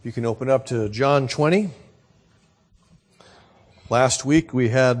You can open up to John 20. Last week we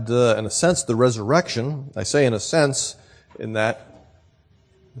had, in a sense, the resurrection. I say in a sense in that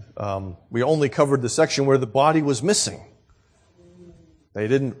we only covered the section where the body was missing. They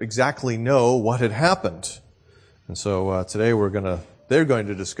didn't exactly know what had happened. And so today they're going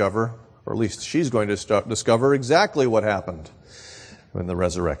to discover, or at least she's going to discover exactly what happened in the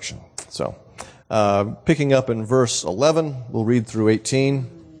resurrection. So, picking up in verse 11, we'll read through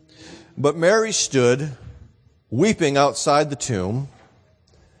 18. But Mary stood, weeping outside the tomb,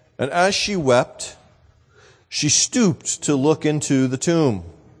 and as she wept, she stooped to look into the tomb.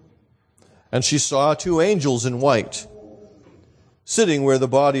 And she saw two angels in white, sitting where the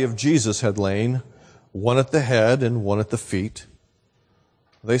body of Jesus had lain, one at the head and one at the feet.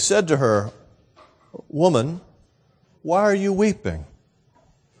 They said to her, "Woman, why are you weeping?"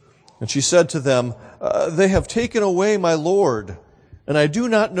 And she said to them, "They have taken away my Lord, and I do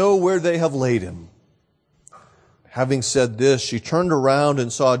not know where they have laid him." Having said this, she turned around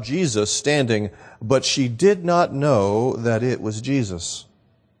and saw Jesus standing, but she did not know that it was Jesus.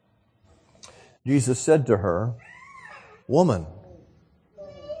 Jesus said to her, "Woman,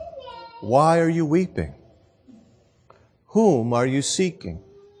 why are you weeping? Whom are you seeking?"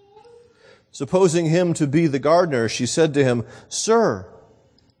 Supposing him to be the gardener, she said to him, "Sir,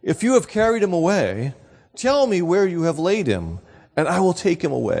 if you have carried him away, tell me where you have laid him, and I will take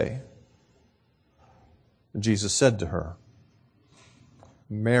him away." And Jesus said to her,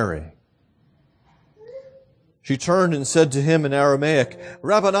 "Mary." She turned and said to him in Aramaic,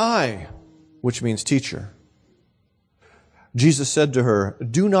 "Rabboni," which means teacher. Jesus said to her,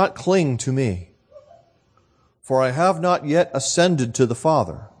 "Do not cling to me, for I have not yet ascended to the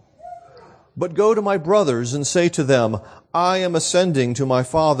Father. But go to my brothers and say to them, I am ascending to my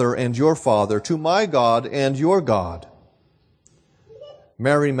Father and your Father, to my God and your God."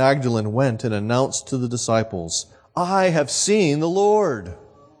 Mary Magdalene went and announced to the disciples, "I have seen the Lord,"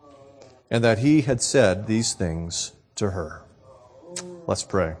 and that he had said these things to her. Let's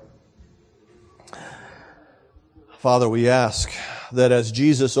pray. Father, we ask that as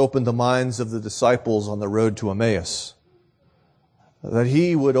Jesus opened the minds of the disciples on the road to Emmaus, that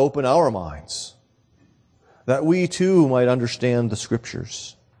he would open our minds, that we too might understand the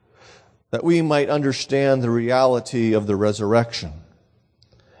Scriptures, that we might understand the reality of the resurrection,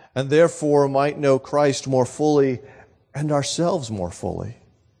 and therefore might know Christ more fully and ourselves more fully.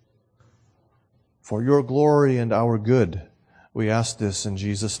 For your glory and our good, we ask this in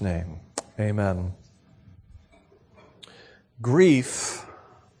Jesus' name. Amen. Grief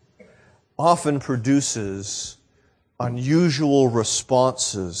often produces unusual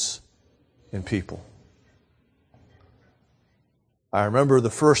responses in people. I remember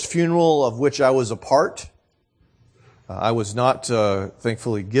the first funeral of which I was a part. I was not,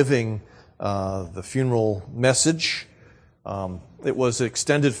 thankfully, giving the funeral message. It was an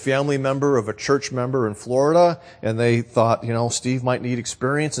extended family member of a church member in Florida, and they thought, Steve might need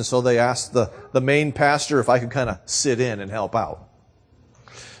experience, and so they asked the main pastor if I could kind of sit in and help out.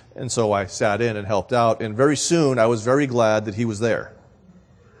 And so I sat in and helped out, and very soon I was very glad that he was there.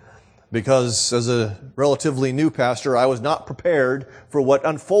 Because as a relatively new pastor, I was not prepared for what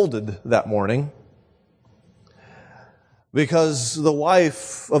unfolded that morning. Because the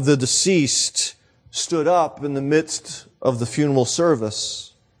wife of the deceased stood up in the midst of the funeral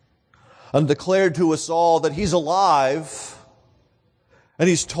service and declared to us all that he's alive, and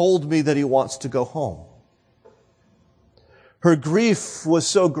he's told me that he wants to go home. Her grief was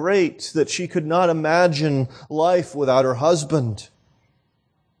so great that she could not imagine life without her husband.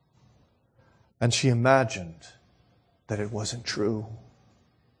 And she imagined that it wasn't true,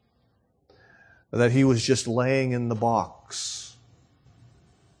 that he was just laying in the box,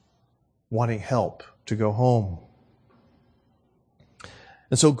 wanting help to go home.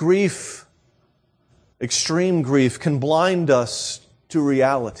 And so grief, extreme grief, can blind us to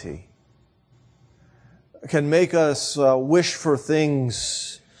reality, can make us wish for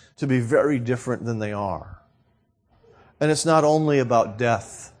things to be very different than they are. And it's not only about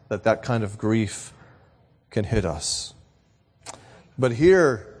death that kind of grief can hit us. But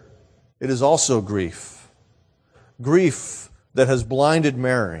here, it is also grief. Grief that has blinded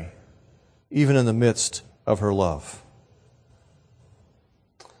Mary, even in the midst of her love.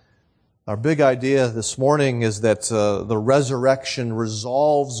 Our big idea this morning is that the resurrection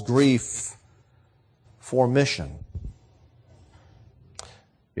resolves grief for mission.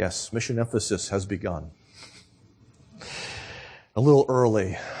 Yes, mission emphasis has begun. A little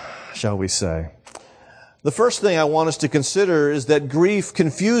early, shall we say. The first thing I want us to consider is that grief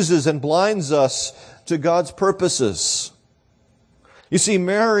confuses and blinds us to God's purposes. You see,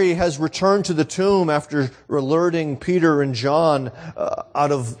 Mary has returned to the tomb after alerting Peter and John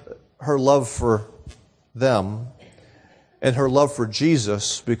out of her love for them and her love for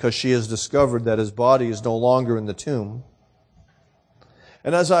Jesus, because she has discovered that his body is no longer in the tomb.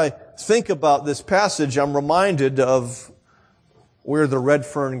 And as I think about this passage, I'm reminded of where the red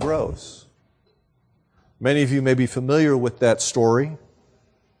fern grows. Many of you may be familiar with that story.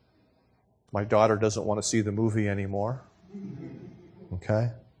 My daughter doesn't want to see the movie anymore. Okay?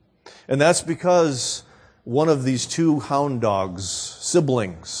 And that's because one of these two hound dogs,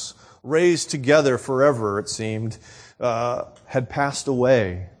 siblings, raised together forever, it seemed, had passed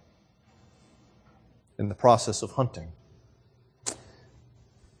away in the process of hunting.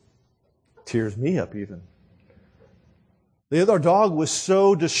 Tears me up even. The other dog was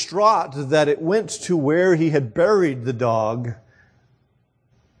so distraught that it went to where he had buried the dog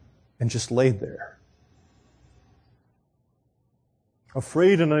and just laid there,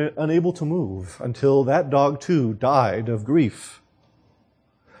 afraid and unable to move, until that dog too died of grief.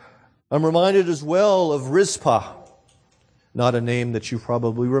 I'm reminded as well of Rizpah, not a name that you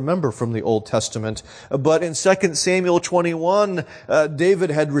probably remember from the Old Testament, but in 2 Samuel 21, David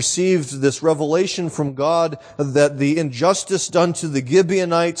had received this revelation from God that the injustice done to the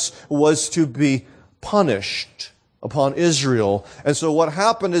Gibeonites was to be punished upon Israel. And so what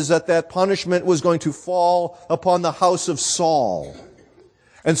happened is that punishment was going to fall upon the house of Saul.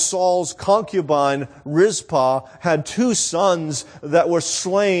 And Saul's concubine, Rizpah, had two sons that were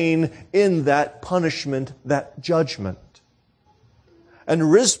slain in that punishment, that judgment.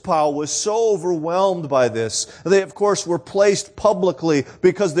 And Rizpah was so overwhelmed by this. They, of course, were placed publicly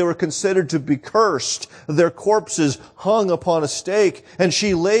because they were considered to be cursed. Their corpses hung upon a stake, and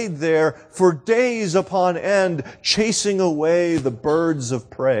she laid there for days upon end, chasing away the birds of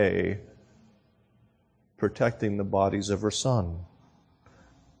prey, protecting the bodies of her son.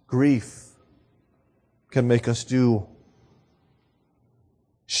 Grief can make us do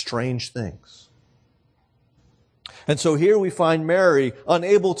strange things. And so here we find Mary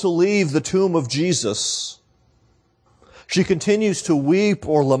unable to leave the tomb of Jesus. She continues to weep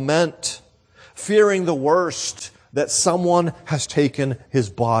or lament, fearing the worst, that someone has taken his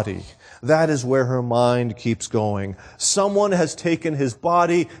body. That is where her mind keeps going. Someone has taken his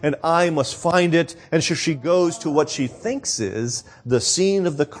body, and I must find it. And so she goes to what she thinks is the scene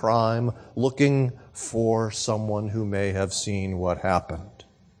of the crime, looking for someone who may have seen what happened.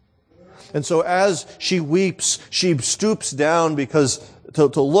 And so as she weeps, she stoops down because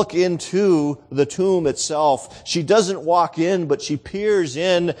to look into the tomb itself. She doesn't walk in, but she peers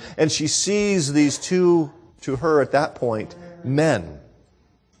in, and she sees these two, to her at that point, men.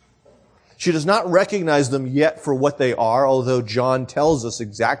 She does not recognize them yet for what they are, although John tells us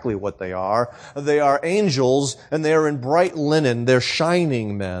exactly what they are. They are angels, and they are in bright linen. They're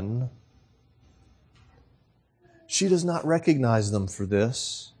shining men. She does not recognize them for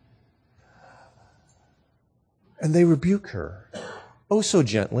this. And they rebuke her, oh so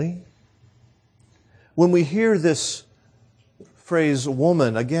gently. When we hear this phrase,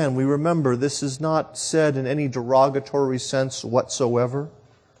 woman, again, we remember this is not said in any derogatory sense whatsoever.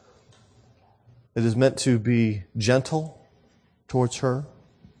 It is meant to be gentle towards her.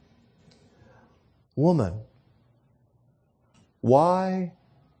 Woman, why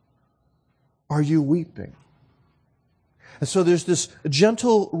are you weeping? And so there's this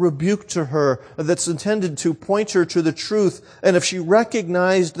gentle rebuke to her that's intended to point her to the truth. And if she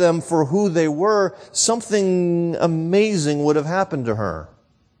recognized them for who they were, something amazing would have happened to her.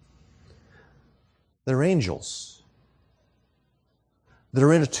 They're angels.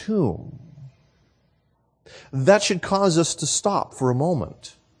 They're in a tomb. That should cause us to stop for a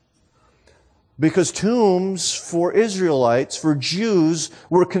moment. Because tombs for Israelites, for Jews,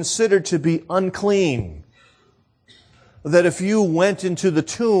 were considered to be unclean. That if you went into the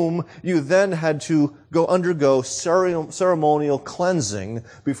tomb, you then had to undergo ceremonial cleansing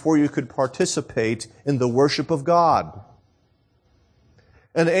before you could participate in the worship of God.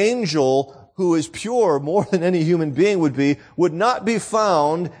 An angel who is pure more than any human being would not be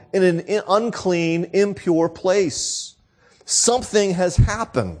found in an unclean, impure place. Something has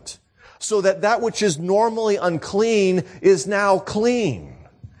happened so that which is normally unclean is now clean.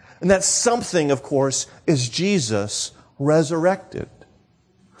 And that something, of course, is Jesus resurrected.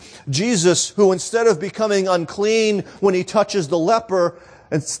 Jesus, who instead of becoming unclean when he touches the leper,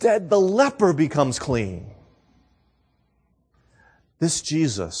 instead the leper becomes clean. This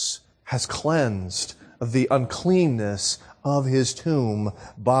Jesus has cleansed the uncleanness of his tomb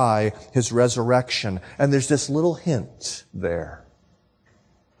by his resurrection. And there's this little hint there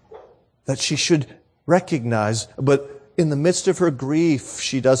that she should recognize, but in the midst of her grief,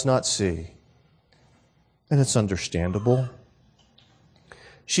 she does not see. And it's understandable.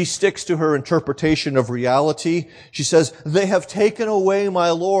 She sticks to her interpretation of reality. She says, "They have taken away my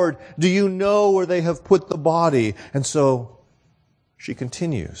Lord. Do you know where they have put the body?" And so she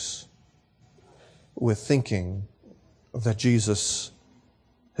continues with thinking that Jesus,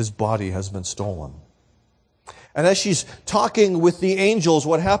 his body has been stolen. And as she's talking with the angels,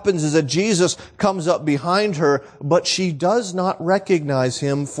 what happens is that Jesus comes up behind her, but she does not recognize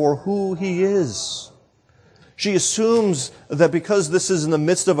him for who he is. She assumes that because this is in the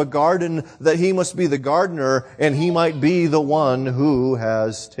midst of a garden, that he must be the gardener and he might be the one who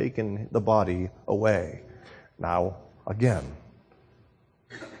has taken the body away. Now, again,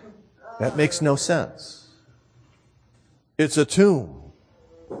 that makes no sense. It's a tomb.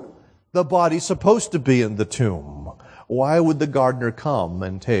 The body's supposed to be in the tomb. Why would the gardener come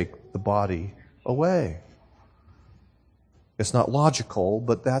and take the body away? It's not logical,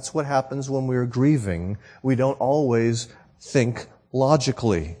 but that's what happens when we're grieving. We don't always think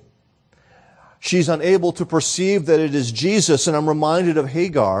logically. She's unable to perceive that it is Jesus, and I'm reminded of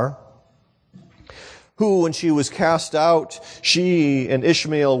Hagar, who, when she was cast out, she and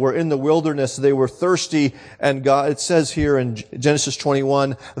Ishmael were in the wilderness. They were thirsty, and God, it says here in Genesis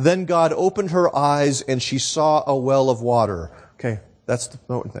 21, then God opened her eyes, and she saw a well of water. Okay, that's the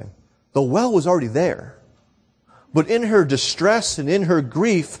important thing. The well was already there. But in her distress and in her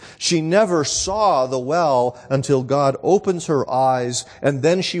grief, she never saw the well until God opens her eyes, and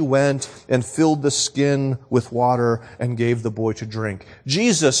then she went and filled the skin with water and gave the boy to drink.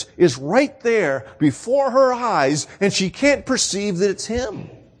 Jesus is right there before her eyes, and she can't perceive that it's him.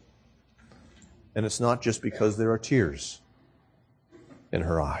 And it's not just because there are tears in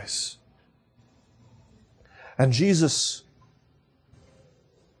her eyes. And Jesus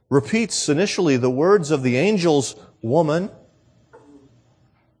repeats initially the words of the angels, "Woman,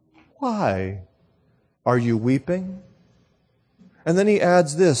 why are you weeping?" And then he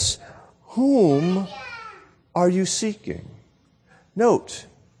adds this, "Whom are you seeking?" Note,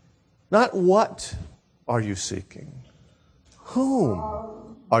 not what are you seeking? Whom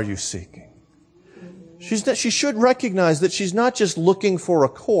are you seeking? She should recognize that she's not just looking for a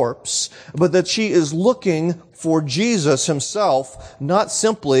corpse, but that she is looking for Jesus himself, not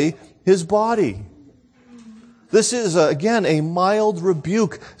simply his body. This is, again, a mild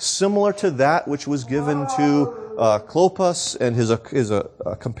rebuke similar to that which was given to Clopas and his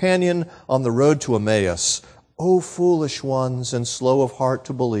companion on the road to Emmaus. "O foolish ones and slow of heart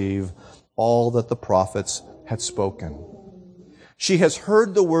to believe all that the prophets had spoken." She has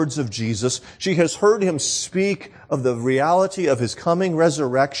heard the words of Jesus. She has heard him speak of the reality of his coming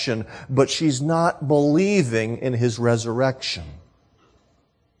resurrection, but she's not believing in his resurrection.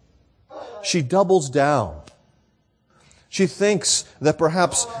 She doubles down. She thinks that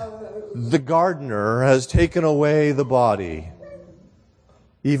perhaps the gardener has taken away the body,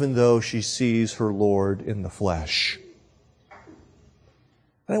 even though she sees her Lord in the flesh.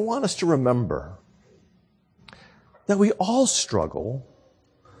 And I want us to remember that we all struggle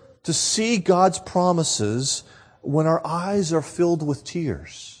to see God's promises when our eyes are filled with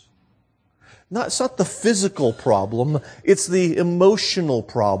tears. It's not the physical problem, it's the emotional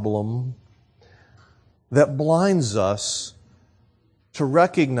problem that blinds us to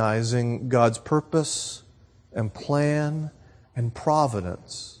recognizing God's purpose and plan and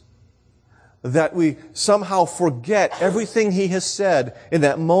providence. That we somehow forget everything he has said in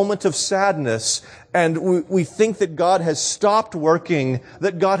that moment of sadness, and we think that God has stopped working,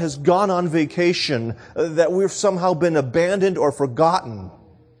 that God has gone on vacation, that we've somehow been abandoned or forgotten,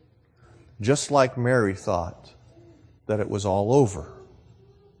 just like Mary thought that it was all over.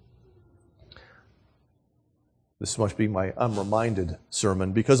 This must be my I'm reminded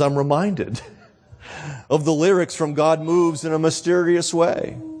sermon, because I'm reminded of the lyrics from God Moves in a Mysterious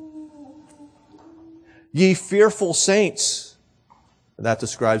Way. Ye fearful saints, and that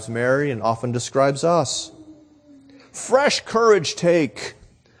describes Mary and often describes us. Fresh courage take.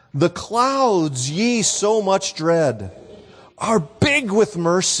 The clouds ye so much dread are big with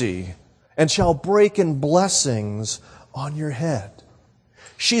mercy and shall break in blessings on your head.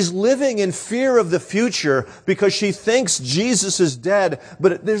 She's living in fear of the future because she thinks Jesus is dead,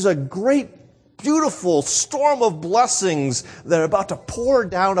 but there's a great, beautiful storm of blessings that are about to pour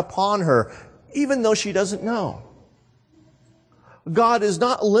down upon her, even though she doesn't know. God is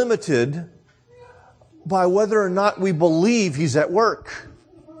not limited by whether or not we believe he's at work.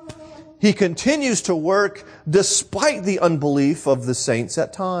 He continues to work despite the unbelief of the saints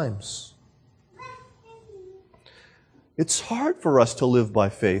at times. It's hard for us to live by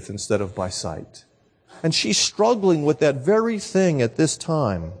faith instead of by sight. And she's struggling with that very thing at this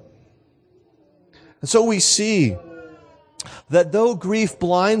time. And so we see that though grief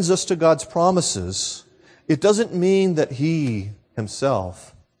blinds us to God's promises, it doesn't mean that He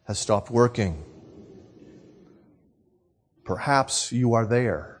Himself has stopped working. Perhaps you are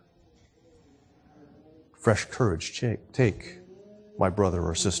there. Fresh courage take, my brother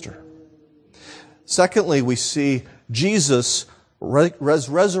or sister. Secondly, we see Jesus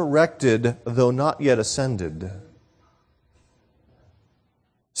resurrected, though not yet ascended.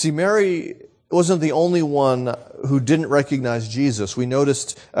 See, Mary wasn't the only one who didn't recognize Jesus. We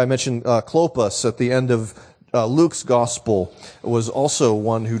noticed, I mentioned Clopas at the end of Luke's gospel was also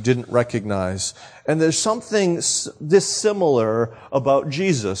one who didn't recognize. And there's something dissimilar about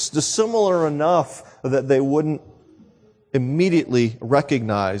Jesus, dissimilar enough that they wouldn't immediately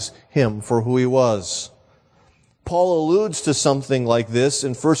recognize Him for who He was. Paul alludes to something like this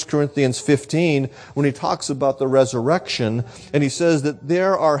in 1 Corinthians 15 when he talks about the resurrection, and he says that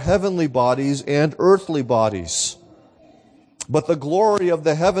there are heavenly bodies and earthly bodies. But the glory of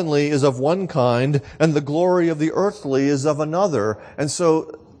the heavenly is of one kind, and the glory of the earthly is of another. And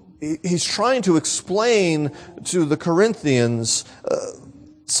so he's trying to explain to the Corinthians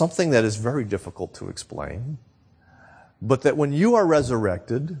something that is very difficult to explain. But that when you are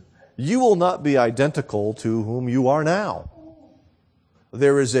resurrected, you will not be identical to whom you are now.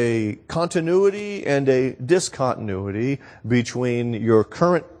 There is a continuity and a discontinuity between your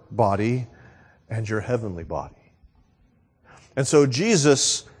current body and your heavenly body. And so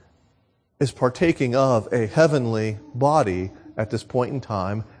Jesus is partaking of a heavenly body at this point in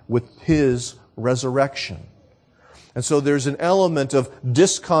time with His resurrection. And so there's an element of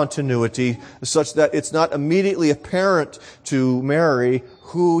discontinuity such that it's not immediately apparent to Mary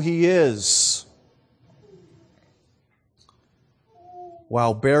who He is.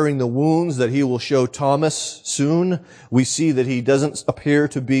 While bearing the wounds that He will show Thomas soon, we see that He doesn't appear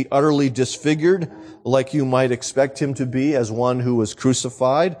to be utterly disfigured like you might expect Him to be as one who was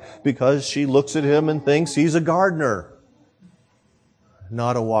crucified, because she looks at Him and thinks He's a gardener,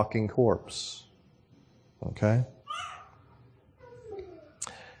 not a walking corpse. Okay?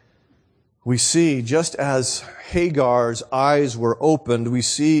 We see, just as Hagar's eyes were opened, we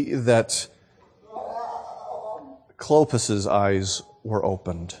see that Clopas' eyes were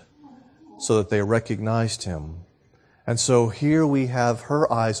opened so that they recognized him. And so here we have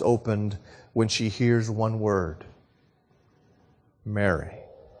her eyes opened when she hears one word, Mary.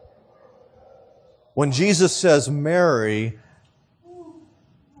 When Jesus says Mary,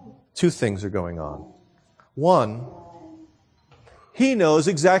 two things are going on. One, He knows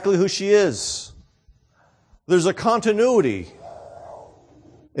exactly who she is. There's a continuity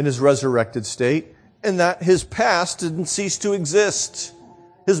in His resurrected state, in that His past didn't cease to exist.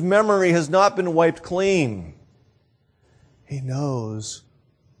 His memory has not been wiped clean. He knows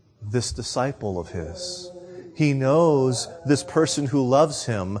this disciple of His. He knows this person who loves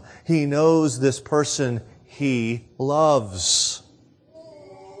Him. He knows this person He loves.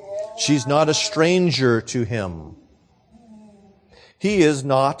 She's not a stranger to Him. He is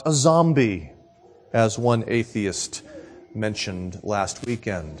not a zombie, as one atheist mentioned last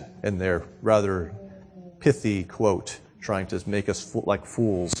weekend in their rather pithy quote, trying to make us like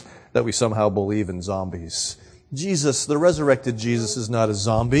fools, that we somehow believe in zombies. Jesus, the resurrected Jesus, is not a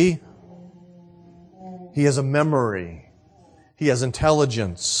zombie. He has a memory. He has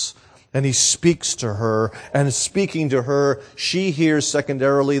intelligence. And He speaks to her. And speaking to her, she hears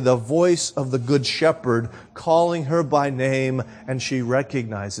secondarily the voice of the Good Shepherd calling her by name, and she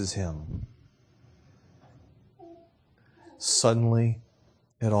recognizes Him. Suddenly,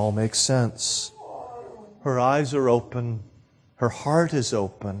 it all makes sense. Her eyes are open. Her heart is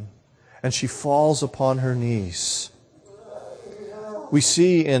open. And she falls upon her knees. We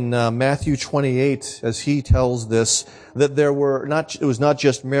see in Matthew 28, as He tells this, that it was not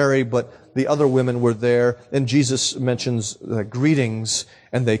just Mary, but the other women were there. And Jesus mentions greetings,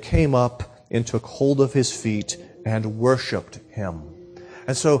 and they came up and took hold of His feet and worshiped Him.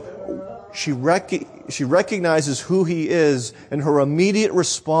 And so she recognizes who He is, and her immediate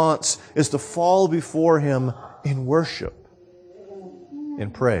response is to fall before Him in worship,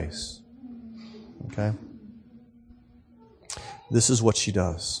 in praise. Okay? This is what she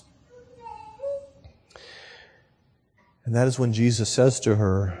does. And that is when Jesus says to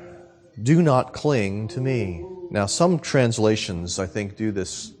her, "Do not cling to me." Now, some translations, I think, do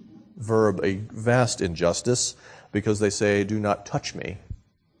this verb a vast injustice because they say, "Do not touch me."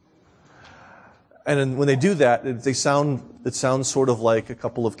 And when they do that, it sounds sort of like a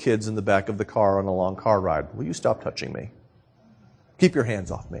couple of kids in the back of the car on a long car ride. Will you stop touching me? Keep your hands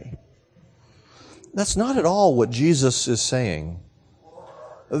off me. That's not at all what Jesus is saying.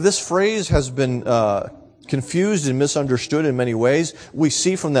 This phrase has been confused and misunderstood in many ways. We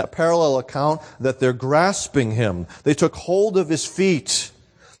see from that parallel account that they're grasping him. They took hold of his feet.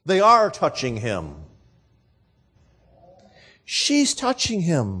 They are touching him. She's touching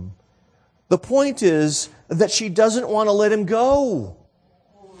him. The point is that she doesn't want to let him go.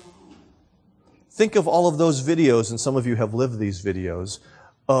 Think of all of those videos, and some of you have lived these videos,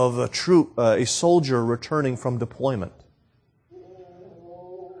 of a soldier returning from deployment.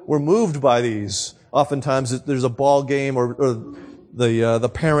 We're moved by these. Oftentimes there's a ball game or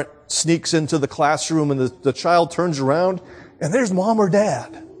the parent sneaks into the classroom and the child turns around and there's mom or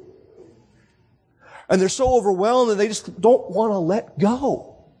dad. And they're so overwhelmed and they just don't want to let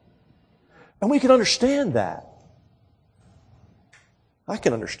go. And we can understand that. I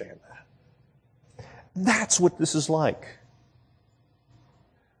can understand that. That's what this is like.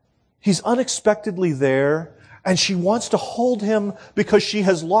 He's unexpectedly there, and she wants to hold him because she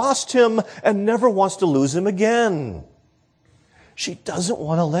has lost him and never wants to lose him again. She doesn't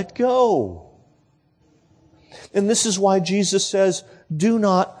want to let go. And this is why Jesus says, "Do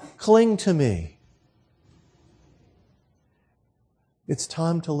not cling to me." It's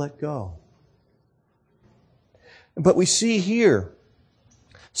time to let go. But we see here,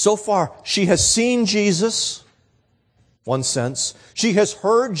 so far, she has seen Jesus, one sense. She has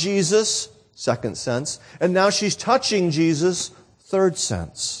heard Jesus, second sense. And now she's touching Jesus, third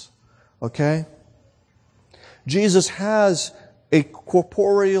sense. Okay? Jesus has a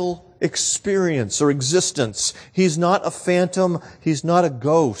corporeal experience or existence. He's not a phantom. He's not a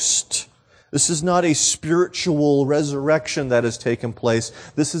ghost. This is not a spiritual resurrection that has taken place.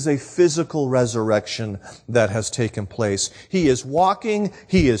 This is a physical resurrection that has taken place. He is walking,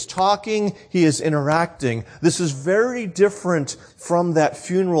 he is talking, he is interacting. This is very different from that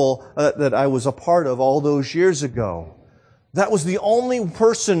funeral that I was a part of all those years ago. That was the only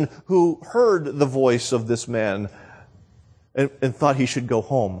person who heard the voice of this man and thought he should go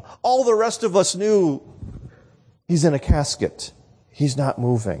home. All the rest of us knew he's in a casket. He's not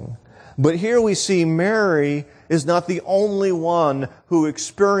moving. But here we see Mary is not the only one who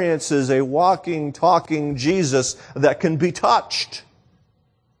experiences a walking, talking Jesus that can be touched.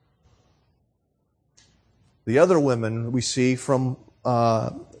 The other women we see from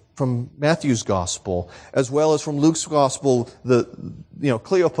Matthew's gospel, as well as from Luke's gospel,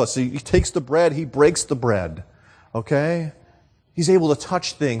 Cleopas, he takes the bread, he breaks the bread. Okay? He's able to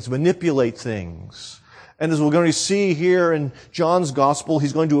touch things, manipulate things. And as we're going to see here in John's gospel,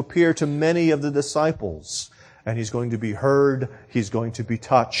 he's going to appear to many of the disciples. And he's going to be heard. He's going to be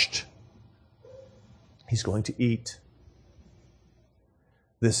touched. He's going to eat.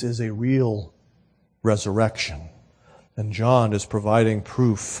 This is a real resurrection. And John is providing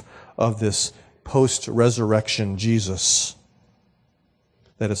proof of this post-resurrection Jesus,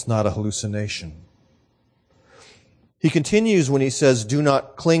 that it's not a hallucination. He continues when he says, "Do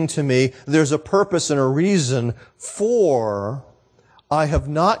not cling to me." There's a purpose and a reason for, "I have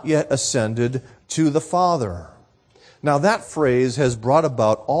not yet ascended to the Father." Now that phrase has brought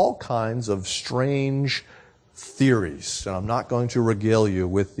about all kinds of strange theories, and I'm not going to regale you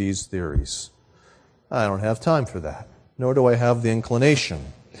with these theories. I don't have time for that, nor do I have the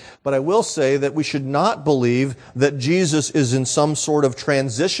inclination. But I will say that we should not believe that Jesus is in some sort of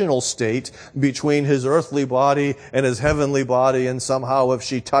transitional state between his earthly body and his heavenly body, and somehow if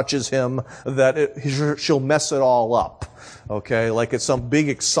she touches him, that she'll mess it all up. Okay? Like it's some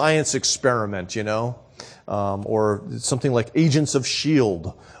big science experiment, or something like Agents of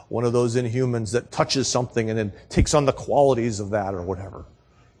S.H.I.E.L.D., one of those Inhumans that touches something and then takes on the qualities of that or whatever.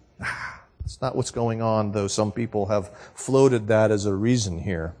 It's not what's going on, though some people have floated that as a reason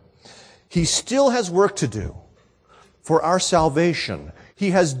here. He still has work to do for our salvation. He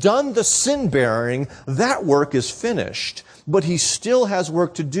has done the sin-bearing. That work is finished. But he still has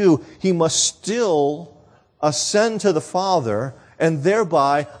work to do. He must still ascend to the Father and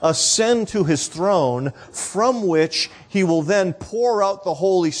thereby ascend to his throne, from which he will then pour out the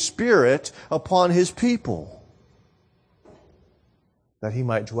Holy Spirit upon his people, that he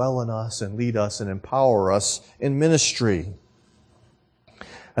might dwell in us and lead us and empower us in ministry.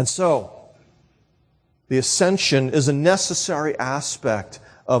 And so, the ascension is a necessary aspect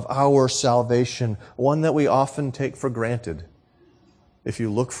of our salvation, one that we often take for granted. If you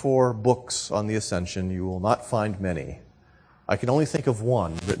look for books on the ascension, you will not find many. I can only think of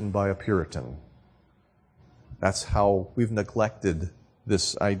one written by a Puritan. That's how we've neglected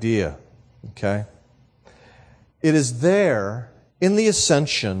this idea. Okay? It is there in the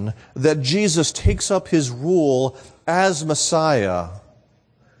ascension that Jesus takes up his rule as Messiah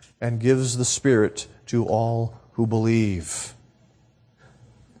and gives the Spirit to all who believe.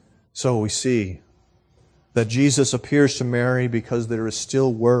 So we see that Jesus appears to Mary because there is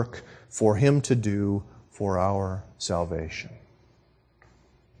still work for him to do for our salvation.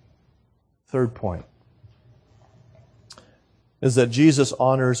 Third point is that Jesus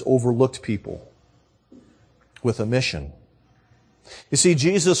honors overlooked people with a mission. You see,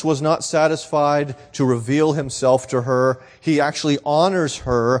 Jesus was not satisfied to reveal himself to her. He actually honors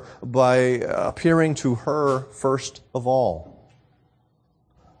her by appearing to her first of all.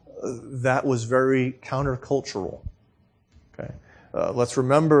 That was very countercultural. Okay. Let's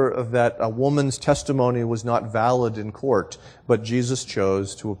remember that a woman's testimony was not valid in court, but Jesus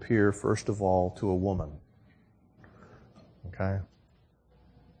chose to appear first of all to a woman. Okay?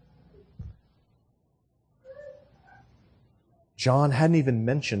 John hadn't even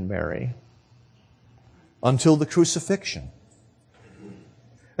mentioned Mary until the crucifixion.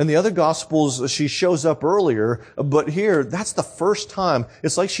 In the other Gospels, she shows up earlier, but here, that's the first time.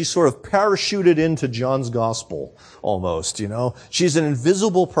 It's like she's sort of parachuted into John's Gospel, almost, you know. She's an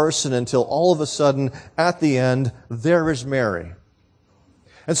invisible person until all of a sudden, at the end, there is Mary.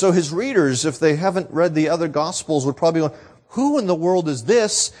 And so his readers, if they haven't read the other Gospels, would probably go, who in the world is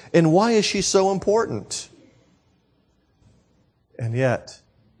this, and why is she so important? And yet,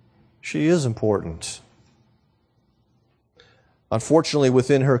 she is important. Unfortunately,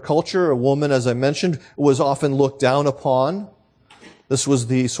 within her culture, a woman, as I mentioned, was often looked down upon. This was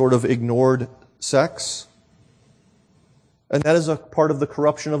the sort of ignored sex. And that is a part of the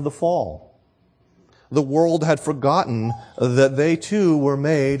corruption of the fall. The world had forgotten that they too were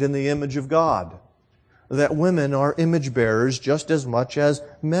made in the image of God. That women are image bearers just as much as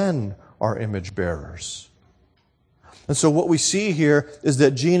men are image bearers. And so what we see here is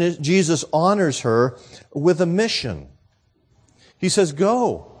that Jesus honors her with a mission. He says,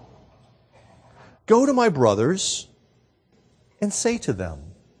 go to my brothers and say to them.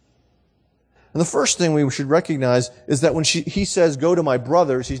 And the first thing we should recognize is that when he says, go to my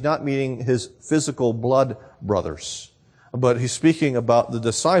brothers, he's not meaning his physical blood brothers. But he's speaking about the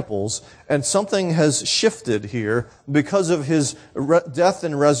disciples, and something has shifted here. Because of his death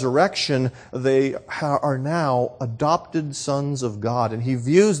and resurrection, they are now adopted sons of God, and he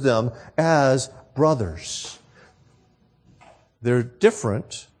views them as brothers. They're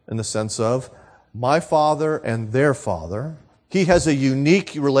different in the sense of my Father and their Father. He has a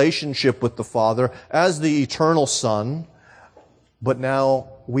unique relationship with the Father as the eternal Son, but now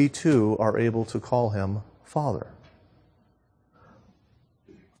we too are able to call him Father.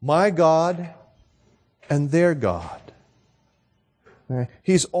 My God and their God.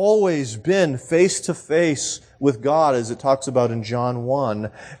 He's always been face to face with God, as it talks about in John 1,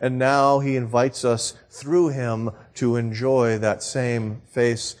 and now he invites us through him to enjoy that same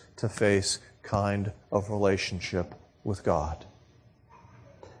face to face kind of relationship with God.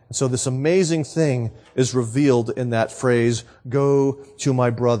 And so this amazing thing is revealed in that phrase, go to my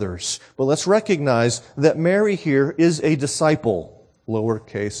brothers. But let's recognize that Mary here is a disciple.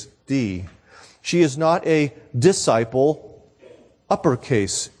 Lowercase d. She is not a disciple,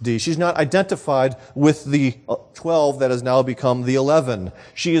 uppercase d. She's not identified with the 12 that has now become the 11.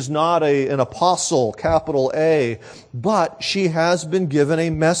 She is not an apostle, capital A, but she has been given a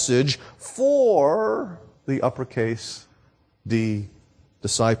message for the uppercase D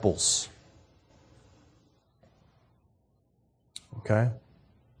disciples. Okay?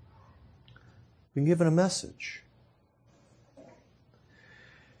 Been given a message.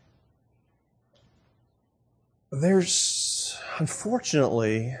 There's,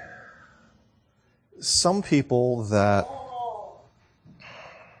 unfortunately, some people that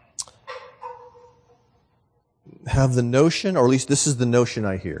have the notion, or at least this is the notion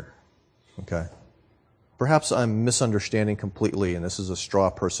I hear, okay? Perhaps I'm misunderstanding completely, and this is a straw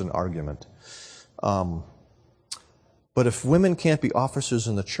person argument. But if women can't be officers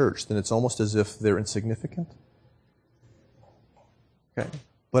in the church, then it's almost as if they're insignificant. Okay?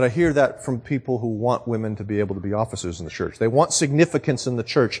 But I hear that from people who want women to be able to be officers in the church. They want significance in the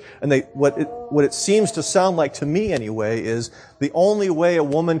church. And what it seems to sound like to me anyway is the only way a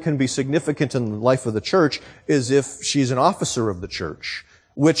woman can be significant in the life of the church is if she's an officer of the church.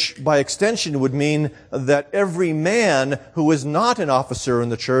 Which by extension would mean that every man who is not an officer in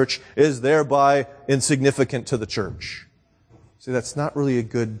the church is thereby insignificant to the church. See, that's not really a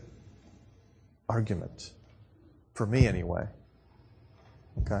good argument. For me anyway.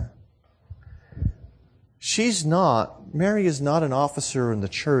 Okay. Mary is not an officer in the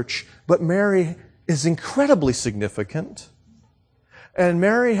church, but Mary is incredibly significant. And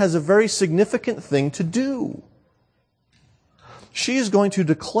Mary has a very significant thing to do. she is going to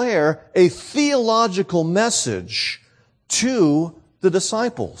declare a theological message to the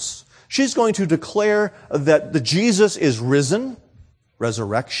disciples. She's going to declare that the Jesus is risen,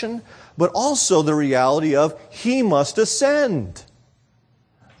 resurrection, but also the reality of He must ascend.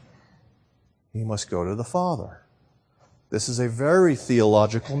 He must go to the Father. This is a very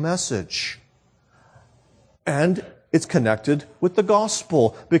theological message. And it's connected with the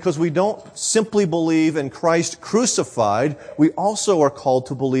gospel, because we don't simply believe in Christ crucified, we also are called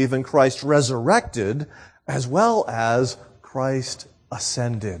to believe in Christ resurrected, as well as Christ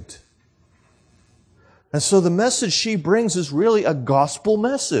ascended. And so the message she brings is really a gospel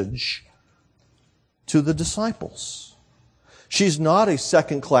message to the disciples. She's not a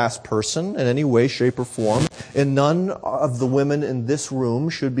second-class person in any way, shape, or form, and none of the women in this room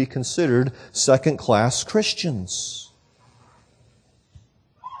should be considered second-class Christians.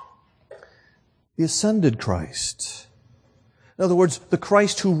 The ascended Christ. In other words, the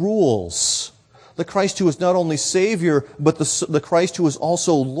Christ who rules. The Christ who is not only Savior, but the Christ who is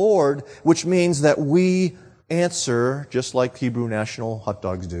also Lord, which means that we answer, just like Hebrew National hot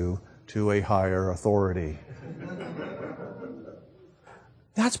dogs do, to a higher authority.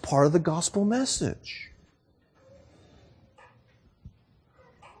 That's part of the gospel message.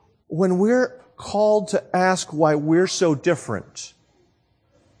 When we're called to ask why we're so different,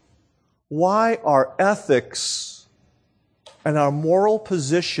 why our ethics and our moral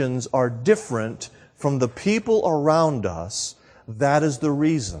positions are different from the people around us, that is the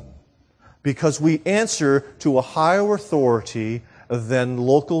reason. Because we answer to a higher authority than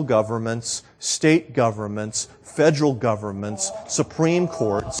local governments, state governments, federal governments, Supreme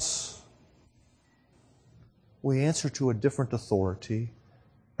Courts. We answer to a different authority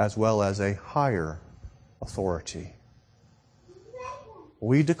as well as a higher authority.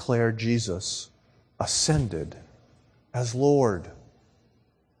 We declare Jesus ascended as Lord.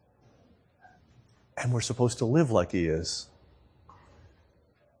 And we're supposed to live like He is,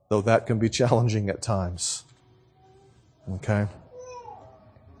 though that can be challenging at times. Okay?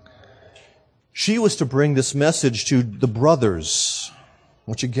 She was to bring this message to the brothers,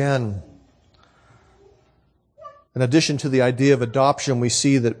 which again, in addition to the idea of adoption, we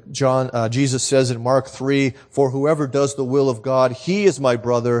see that Jesus says in Mark 3, "For whoever does the will of God, he is my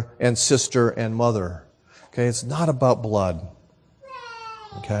brother and sister and mother." Okay, it's not about blood.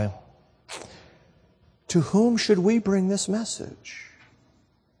 Okay? To whom should we bring this message?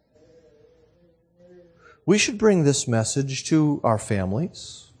 We should bring this message to our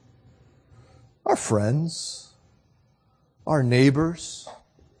families, our friends, our neighbors,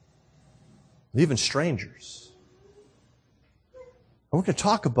 even strangers. And we're going to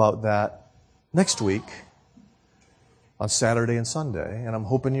talk about that next week on Saturday and Sunday, and I'm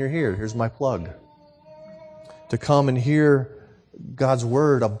hoping you're here. Here's my plug. To come and hear God's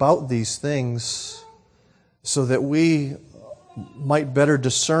Word about these things so that we might better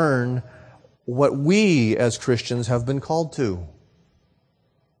discern what we as Christians have been called to.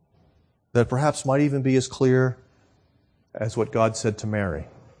 That perhaps might even be as clear as what God said to Mary.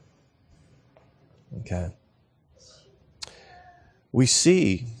 Okay. We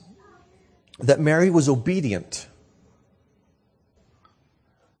see that Mary was obedient.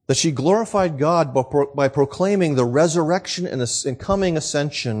 That she glorified God by proclaiming the resurrection and coming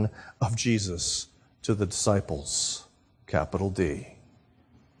ascension of Jesus to the disciples. Capital D.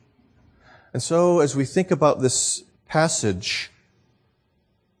 And so as we think about this passage,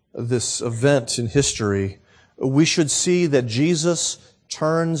 this event in history, we should see that Jesus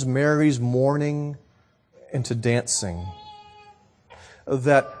turns Mary's mourning into dancing.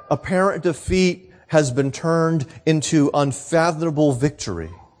 That apparent defeat has been turned into unfathomable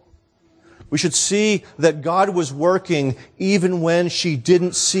victory. We should see that God was working even when she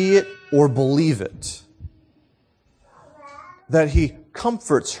didn't see it or believe it. That He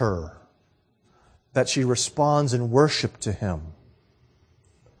comforts her. That she responds in worship to Him.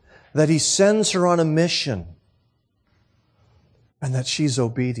 That He sends her on a mission. And that she's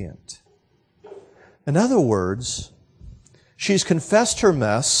obedient. In other words, she's confessed her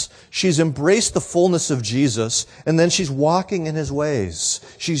mess, she's embraced the fullness of Jesus, and then she's walking in His ways.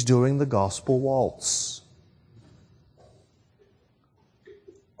 She's doing the gospel waltz.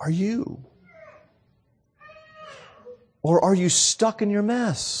 Are you? Or are you stuck in your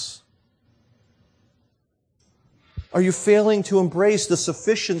mess? Are you failing to embrace the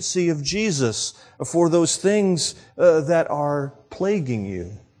sufficiency of Jesus for those things that are plaguing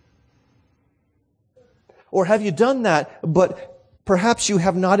you? Or have you done that, but perhaps you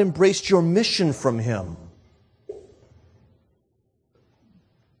have not embraced your mission from Him?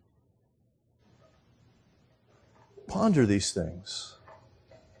 ponder these things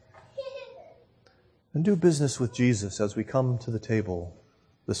and do business with Jesus as we come to the table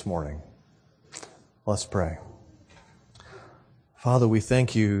this morning. Let's pray. Father, we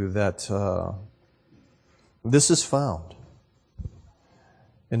thank you that this is found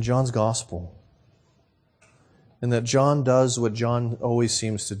in John's gospel, and that John does what John always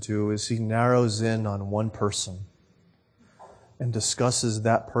seems to do, is he narrows in on one person and discusses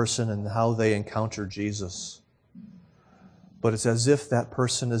that person and how they encounter Jesus. But it's as if that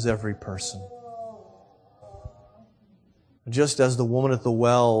person is every person. Just as the woman at the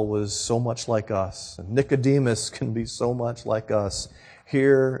well was so much like us, and Nicodemus can be so much like us,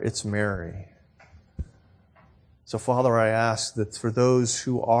 here it's Mary. So, Father, I ask that for those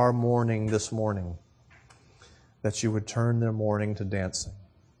who are mourning this morning, that you would turn their mourning to dancing.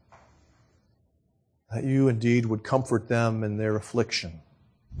 That you indeed would comfort them in their affliction,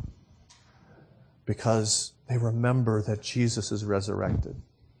 because they remember that Jesus is resurrected,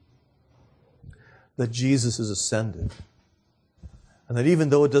 that Jesus is ascended, and that even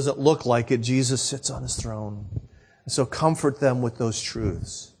though it doesn't look like it, Jesus sits on his throne. And so comfort them with those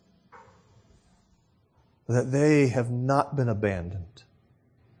truths, that they have not been abandoned,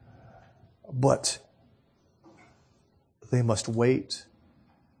 but they must wait,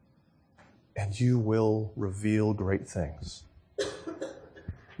 and you will reveal great things.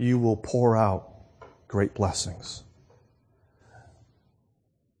 You will pour out great blessings.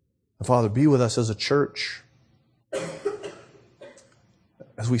 And Father, be with us as a church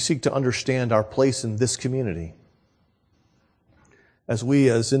as we seek to understand our place in this community, as we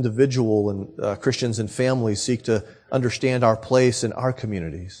as individual and Christians and families seek to understand our place in our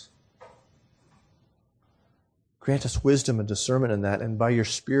communities. Grant us wisdom and discernment in that, and by your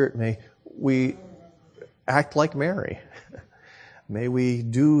Spirit may we act like Mary. May we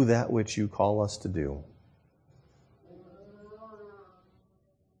do that which you call us to do.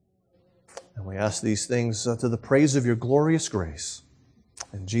 And we ask these things to the praise of your glorious grace.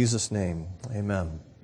 In Jesus' name, amen.